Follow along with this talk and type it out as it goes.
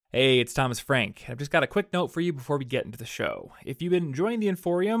Hey, it's Thomas Frank. I've just got a quick note for you before we get into the show. If you've been enjoying the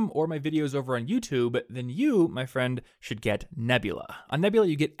Inforium or my videos over on YouTube, then you, my friend, should get Nebula. On Nebula,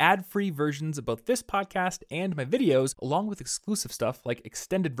 you get ad-free versions of both this podcast and my videos, along with exclusive stuff like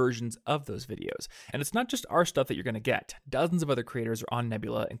extended versions of those videos. And it's not just our stuff that you're going to get. Dozens of other creators are on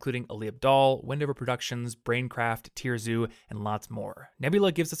Nebula, including Ali Abdaal, Wendover Productions, Braincraft, Tierzoo, and lots more.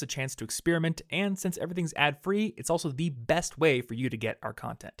 Nebula gives us a chance to experiment, and since everything's ad-free, it's also the best way for you to get our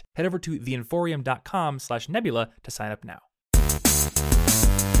content. Head over to theinforium.com/nebula to sign up now.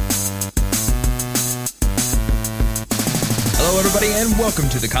 Hello, everybody, and welcome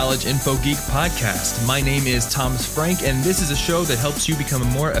to the College Info Geek Podcast. My name is Thomas Frank, and this is a show that helps you become a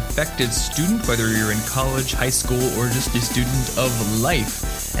more effective student, whether you're in college, high school, or just a student of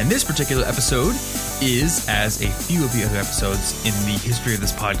life. And this particular episode is, as a few of the other episodes in the history of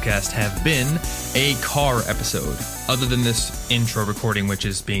this podcast have been, a car episode, other than this intro recording, which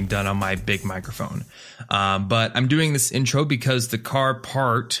is being done on my big microphone. But I'm doing this intro because the car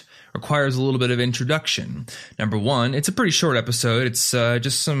part requires a little bit of introduction. Number one, it's a pretty short episode. It's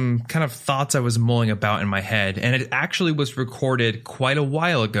just some kind of thoughts I was mulling about in my head, and it actually was recorded quite a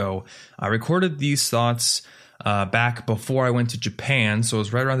while ago. I recorded these thoughts back before I went to Japan, so it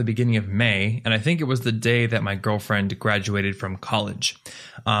was right around the beginning of May, and I think it was the day that my girlfriend graduated from college.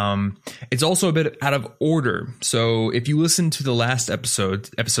 It's also a bit out of order, so if you listen to the last episode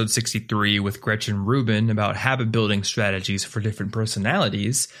 63 with Gretchen Rubin about habit building strategies for different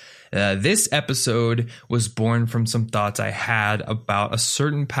personalities, this episode was born from some thoughts I had about a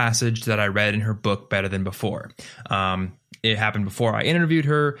certain passage that I read in her book, Better Than Before. It happened before I interviewed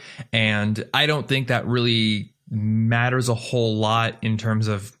her, and I don't think that really matters a whole lot in terms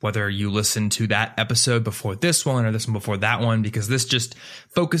of whether you listen to that episode before this one or this one before that one, because this just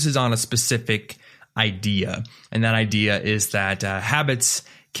focuses on a specific idea. And that idea is that habits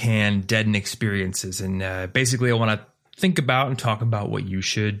can deaden experiences. And basically, I want to think about and talk about what you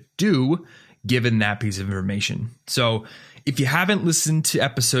should do given that piece of information. So if you haven't listened to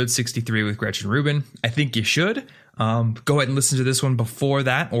episode 63 with Gretchen Rubin, I think you should. Go ahead and listen to this one before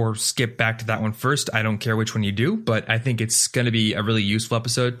that, or skip back to that one first. I don't care which one you do, but I think it's going to be a really useful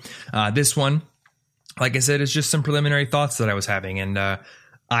episode. This one, like I said, is just some preliminary thoughts that I was having. And I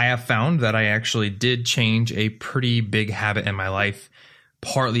have found that I actually did change a pretty big habit in my life,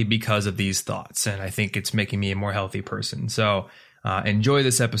 partly because of these thoughts. And I think it's making me a more healthy person. So enjoy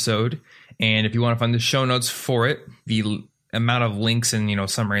this episode. And if you want to find the show notes for it, the amount of links and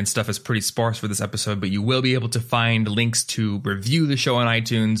summary and stuff is pretty sparse for this episode, but you will be able to find links to review the show on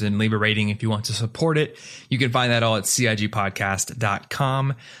iTunes and leave a rating if you want to support it. You can find that all at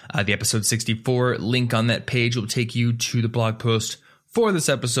cigpodcast.com. The episode 64 link on that page will take you to the blog post for this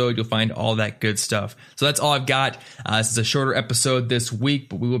episode. You'll find all that good stuff. So that's all I've got. This is a shorter episode this week,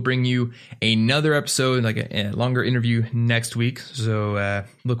 but we will bring you another episode, like a longer interview next week. So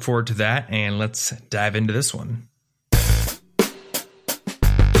look forward to that, and let's dive into this one.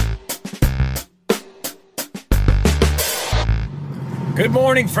 Good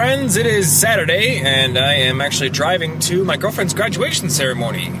morning, friends. It is Saturday, and I am actually driving to my girlfriend's graduation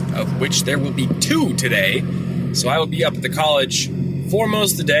ceremony, of which there will be 2 today. So I will be up at the college for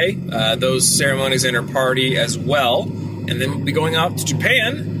most of the day, those ceremonies and her party as well. And then we'll be going out to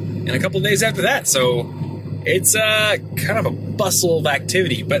Japan in a couple of days after that. So it's kind of a bustle of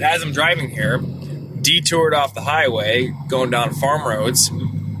activity. But as I'm driving here, detoured off the highway, going down farm roads,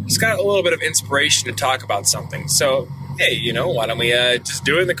 just got a little bit of inspiration to talk about something. So hey, why don't we just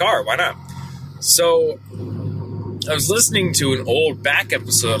do it in the car? Why not? So I was listening to an old back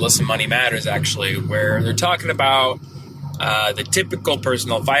episode of Listen Money Matters, actually, where they're talking about the typical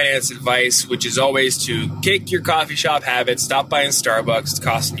personal finance advice, which is always to kick your coffee shop habit, stop buying Starbucks. It's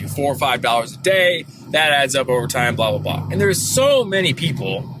costing you $4 or $5 a day. That adds up over time, blah, blah, blah. And there's so many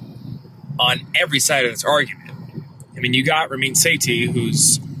people on every side of this argument. I mean, you got Ramin Sethi,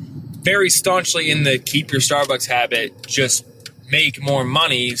 who's very staunchly in the keep your Starbucks habit, just make more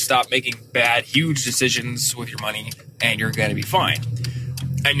money, stop making bad, huge decisions with your money, and you're going to be fine.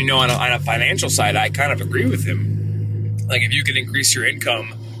 And, on a financial side, I kind of agree with him. Like, if you can increase your income,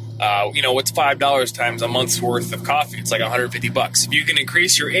 what's $5 times a month's worth of coffee? It's like $150. If you can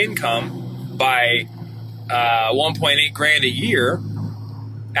increase your income by $1.8 grand a year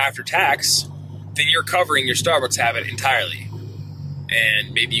after tax, then you're covering your Starbucks habit entirely.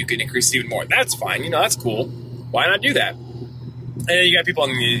 And maybe you can increase it even more. That's fine. That's cool. Why not do that? And then you got people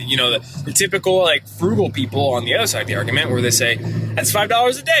on the typical, frugal people on the other side of the argument where they say, that's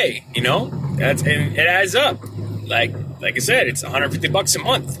 $5 a day, and it adds up. Like I said, it's $150 a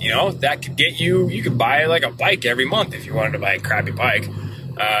month, That could get you could buy a bike every month if you wanted to buy a crappy bike.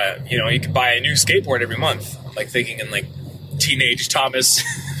 You could buy a new skateboard every month. I'm like thinking in like teenage Thomas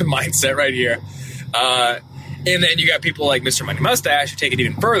mindset right here. And then you got people like Mr. Money Mustache who take it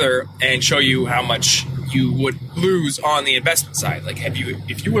even further and show you how much you would lose on the investment side. Like, if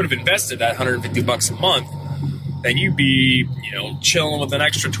you would have invested that $150 a month, then you'd be, chilling with an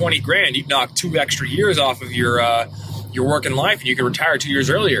extra 20 grand. You'd knock 2 extra years off of your working life, and you could retire 2 years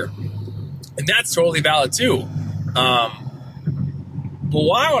earlier. And that's totally valid too. But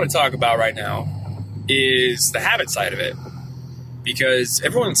what I want to talk about right now is the habit side of it, because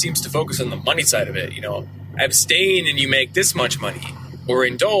everyone seems to focus on the money side of it. Abstain and you make this much money, or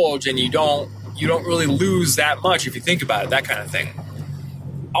indulge and you don't really lose that much if you think about it, that kind of thing.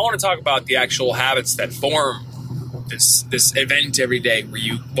 I want to talk about the actual habits that form this event every day where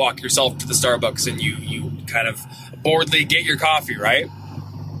you walk yourself to the Starbucks and you kind of boredly get your coffee, right?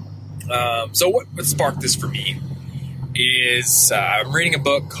 So what sparked this for me is I'm reading a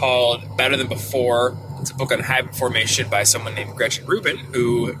book called Better Than Before. It's a book on habit formation by someone named Gretchen Rubin,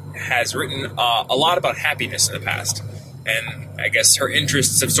 who has written a lot about happiness in the past. And I guess her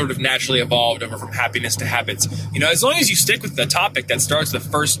interests have sort of naturally evolved over from happiness to habits. As long as you stick with the topic that starts with the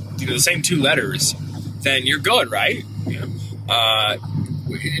first, the same 2 letters, then you're good, right?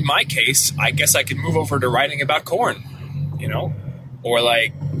 In my case, I guess I could move over to writing about corn, or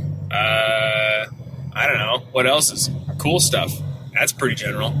like, I don't know, what else is cool stuff? That's pretty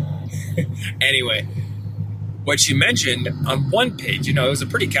general. Anyway, what she mentioned on one page, it was a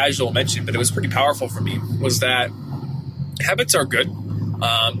pretty casual mention, but it was pretty powerful for me, was that habits are good.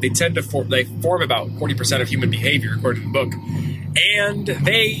 They tend to form about 40% of human behavior, according to the book, and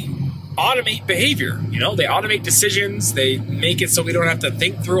they automate behavior. They automate decisions. They make it so we don't have to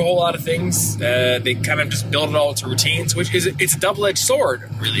think through a whole lot of things. They kind of just build it all into routines, it's a double-edged sword,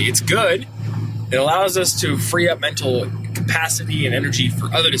 really. It's good. It allows us to free up mental capacity and energy for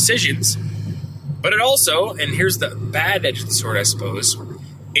other decisions. But it also, and here's the bad edge of the sword, I suppose,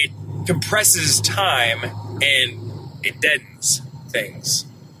 it compresses time and it deadens things.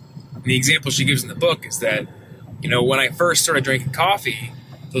 And the example she gives in the book is that, when I first started drinking coffee,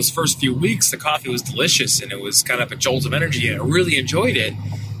 those first few weeks, the coffee was delicious and it was kind of a jolt of energy and I really enjoyed it.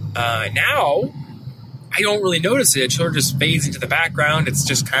 Now, I don't really notice it. It sort of just fades into the background. It's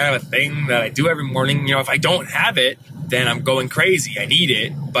just kind of a thing that I do every morning. If I don't have it, then I'm going crazy. I need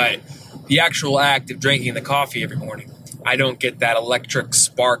it. But the actual act of drinking the coffee every morning, I don't get that electric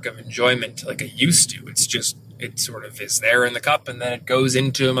spark of enjoyment like I used to. It sort of is there in the cup and then it goes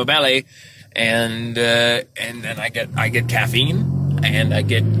into my belly and then I get caffeine and I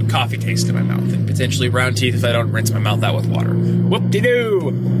get coffee taste in my mouth and potentially brown teeth if I don't rinse my mouth out with water.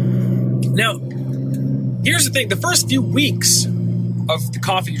 Whoop-de-doo! Now, here's the thing. The first few weeks of the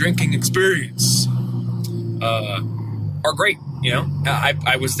coffee drinking experience are great.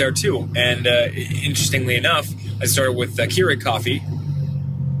 I was there too. And interestingly enough, I started with Keurig coffee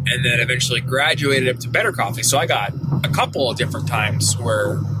and then eventually graduated up to better coffee. So I got a couple of different times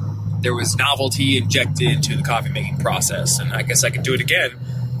where there was novelty injected into the coffee making process. And I guess I could do it again.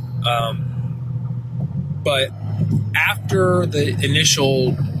 But after the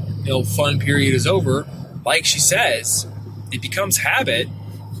initial fun period is over, like she says, it becomes habit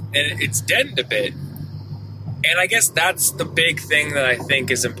and it's deadened a bit. And I guess that's the big thing that I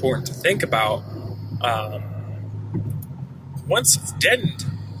think is important to think about. Once it's deadened,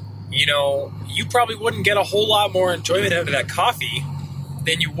 you probably wouldn't get a whole lot more enjoyment out of that coffee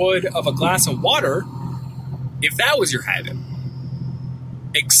than you would of a glass of water if that was your habit.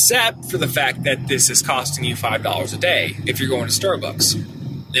 Except for the fact that this is costing you $5 a day if you're going to Starbucks.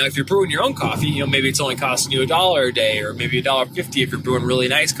 Now, if you're brewing your own coffee, maybe it's only costing you $1 a day, or maybe $1.50 if you're brewing really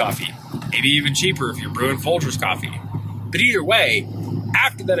nice coffee. Maybe even cheaper if you're brewing Folgers coffee. But either way,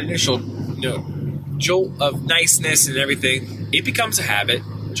 after that initial, jolt of niceness and everything, it becomes a habit,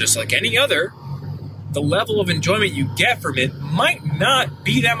 just like any other. The level of enjoyment you get from it might not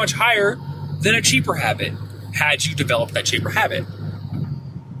be that much higher than a cheaper habit, had you developed that cheaper habit.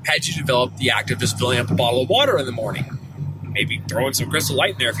 Had you developed the act of just filling up a bottle of water in the morning. Maybe throwing some Crystal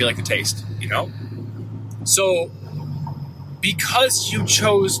Light in there if you like the taste, So, because you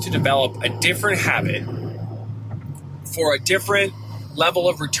chose to develop a different habit for a different level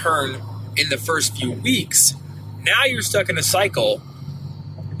of return in the first few weeks, now you're stuck in a cycle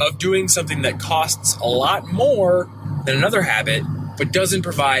of doing something that costs a lot more than another habit, but doesn't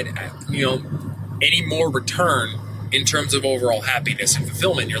provide, any more return in terms of overall happiness and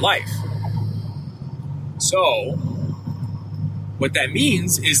fulfillment in your life. So, what that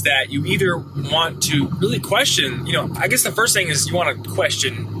means is that you either want to really question, I guess the first thing is you want to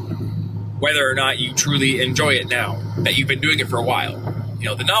question whether or not you truly enjoy it now, that you've been doing it for a while.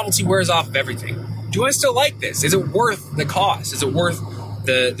 The novelty wears off of everything. Do I still like this? Is it worth the cost? Is it worth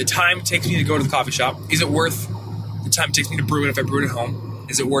the time it takes me to go to the coffee shop? Is it worth the time it takes me to brew it if I brew it at home?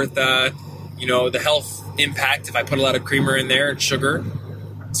 Is it worth, the health impact if I put a lot of creamer in there and sugar?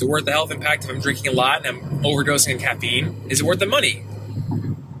 Is it worth the health impact if I'm drinking a lot and I'm overdosing on caffeine? Is it worth the money?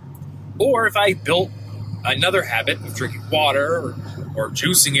 Or if I built another habit of drinking water or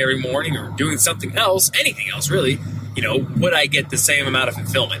juicing every morning or doing something else, anything else really, would I get the same amount of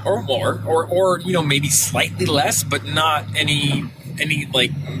fulfillment or more or maybe slightly less, but not any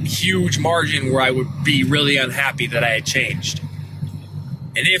like huge margin where I would be really unhappy that I had changed?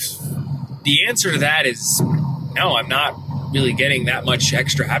 And if the answer to that is no, I'm not really getting that much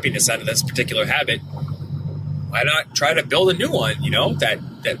extra happiness out of this particular habit, why not try to build a new one, that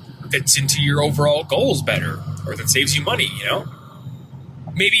fits into your overall goals better, or that saves you money,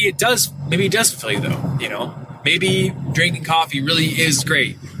 Maybe it does fulfill you though, Maybe drinking coffee really is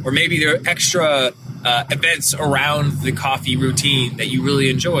great, or maybe there are extra events around the coffee routine that you really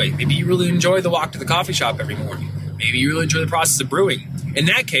enjoy. Maybe you really enjoy the walk to the coffee shop every morning. Maybe you really enjoy the process of brewing. In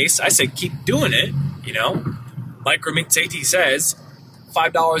that case, I say keep doing it, Like Ramit Sethi says,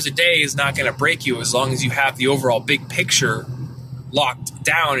 $5 a day is not going to break you as long as you have the overall big picture locked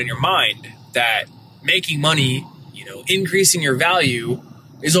down in your mind that making money, increasing your value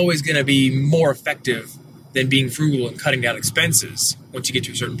is always going to be more effective than being frugal and cutting down expenses once you get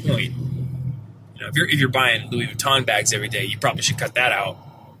to a certain point. If you're buying Louis Vuitton bags every day, you probably should cut that out.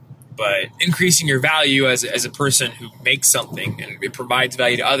 But increasing your value as a person who makes something and it provides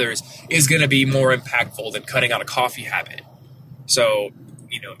value to others is going to be more impactful than cutting out a coffee habit. So,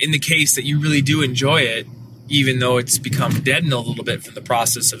 in the case that you really do enjoy it, even though it's become deadened a little bit from the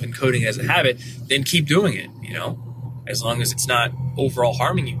process of encoding it as a habit, then keep doing it, as long as it's not overall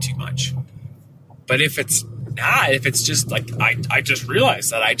harming you too much. But if it's not, if it's just like, I just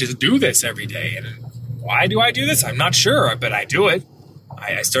realized that I just do this every day, and why do I do this? I'm not sure, but I do it.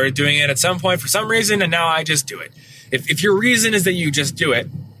 I started doing it at some point for some reason, and now I just do it. If your reason is that you just do it,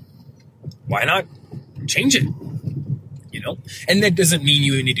 why not change it? And that doesn't mean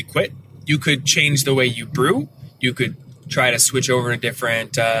you need to quit. You could change the way you brew. You could try to switch over to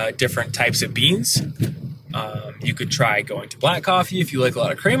different types of beans. You could try going to black coffee if you like a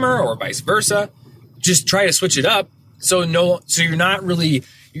lot of creamer, or vice versa. Just try to switch it up. So you're not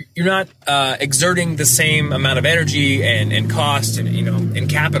exerting the same amount of energy and cost and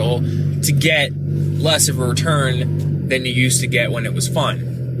capital to get less of a return than you used to get when it was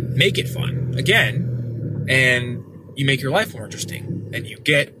fun. Make it fun again, and you make your life more interesting, and you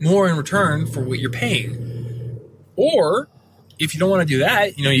get more in return for what you're paying. Or if you don't want to do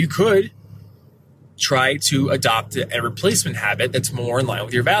that, you could try to adopt a replacement habit that's more in line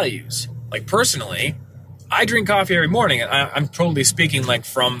with your values. Like personally, I drink coffee every morning, and I'm totally speaking like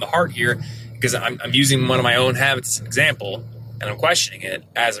from the heart here, because I'm using one of my own habits as an example, and I'm questioning it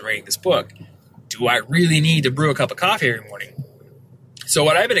as I'm reading this book. Do I really need to brew a cup of coffee every morning? So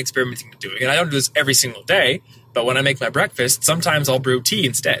what I've been experimenting with doing, and I don't do this every single day, but when I make my breakfast, sometimes I'll brew tea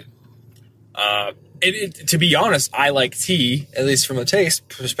instead. To be honest, I like tea, at least from a taste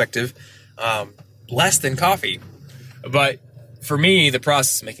perspective, less than coffee. But for me, the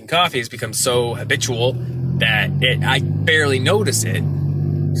process of making coffee has become so habitual that I barely notice it.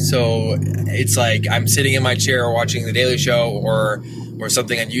 So it's like I'm sitting in my chair watching The Daily Show or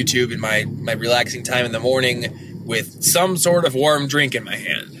something on YouTube in my relaxing time in the morning with some sort of warm drink in my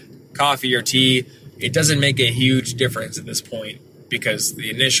hand. Coffee or tea, it doesn't make a huge difference at this point, because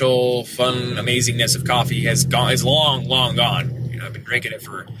the initial fun amazingness of coffee is long gone. I've been drinking it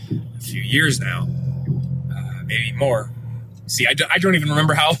for a few years now, maybe more. See, I don't even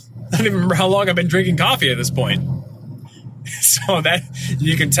remember how long I've been drinking coffee at this point. So that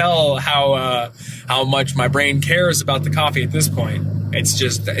you can tell how much my brain cares about the coffee at this point. It's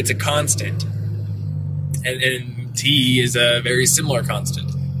a constant, and tea is a very similar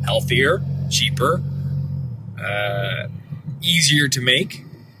constant. Healthier, cheaper, easier to make.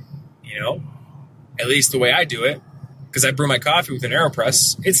 At least the way I do it. Because I brew my coffee with an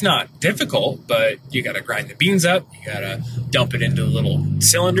AeroPress. It's not difficult, but you got to grind the beans up. You got to dump it into a little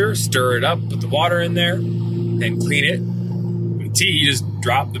cylinder, stir it up, put the water in there, then clean it. With tea, you just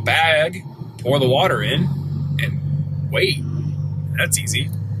drop the bag, pour the water in, and wait. That's easy.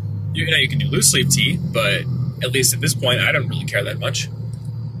 You can do loose leaf tea, but at least at this point, I don't really care that much.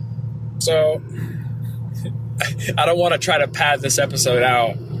 So I don't want to try to pad this episode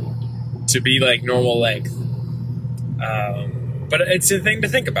out to be like normal length. But it's a thing to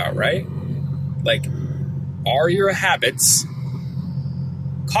think about, right? Like, are your habits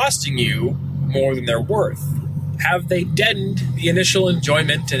costing you more than they're worth? have they deadened the initial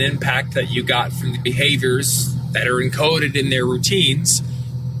enjoyment and impact that you got from the behaviors that are encoded in their routines?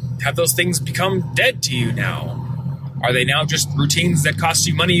 Have those things become dead to you now? Are they now just routines that cost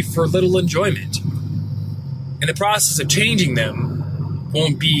you money for little enjoyment? And the process of changing them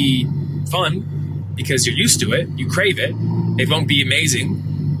won't be fun because you're used to it, you crave it, it won't be amazing,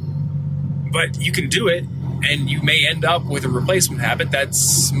 but you can do it, and you may end up with a replacement habit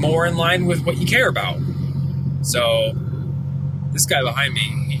that's more in line with what you care about. So, this guy behind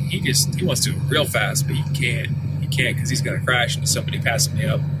me, he wants to do it real fast, but he can't because he's going to crash into somebody passing me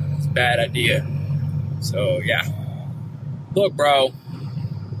up. It's a bad idea. So, yeah. Look, bro,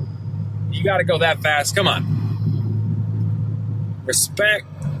 you got to go that fast. Come on. Respect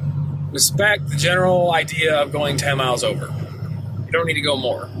the general idea of going 10 miles over. You don't need to go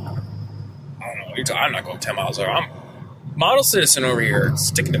more. I don't know. I'm not going 10 miles over. I'm model citizen over here,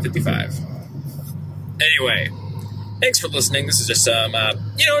 sticking to 55. Anyway, thanks for listening. This is just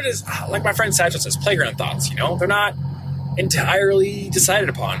it is like my friend Satchel says, playground thoughts. They're not entirely decided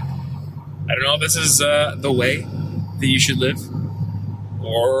upon. I don't know if this is the way that you should live,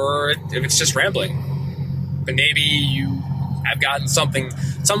 or if it's just rambling. But maybe you have gotten some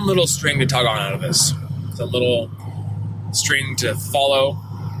little string to tug on out of this. Some little string to follow,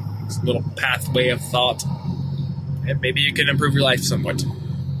 some little pathway of thought, and maybe you can improve your life somewhat.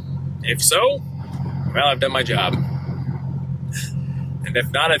 If so, well, I've done my job. And if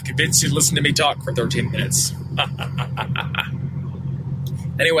not, I've convinced you to listen to me talk for 13 minutes.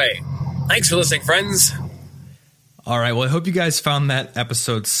 Anyway, thanks for listening, friends. All right. Well, I hope you guys found that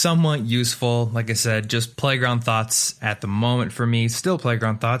episode somewhat useful. Like I said, just playground thoughts at the moment for me. Still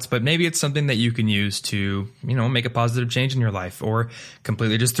playground thoughts, but maybe it's something that you can use to, make a positive change in your life or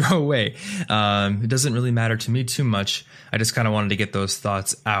completely just throw away. It doesn't really matter to me too much. I just kind of wanted to get those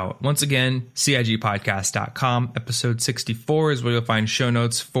thoughts out. Once again, cigpodcast.com. Episode 64 is where you'll find show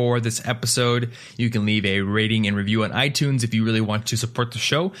notes for this episode. You can leave a rating and review on iTunes if you really want to support the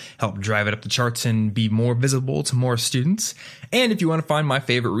show, help drive it up the charts and be more visible to more students. And if you want to find my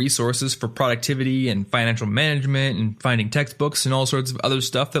favorite resources for productivity and financial management and finding textbooks and all sorts of other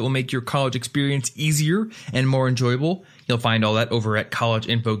stuff that will make your college experience easier and more enjoyable, you'll find all that over at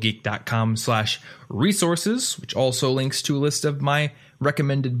collegeinfogeek.com/resources, which also links to a list of my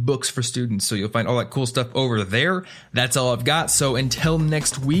recommended books for students. So you'll find all that cool stuff over there. That's all I've got. So until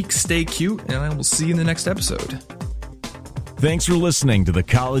next week, stay cute, and I will see you in the next episode. Thanks for listening to the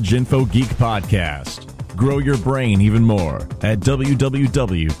College Info Geek Podcast. Grow your brain even more at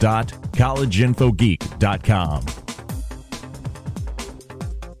www.collegeinfogeek.com.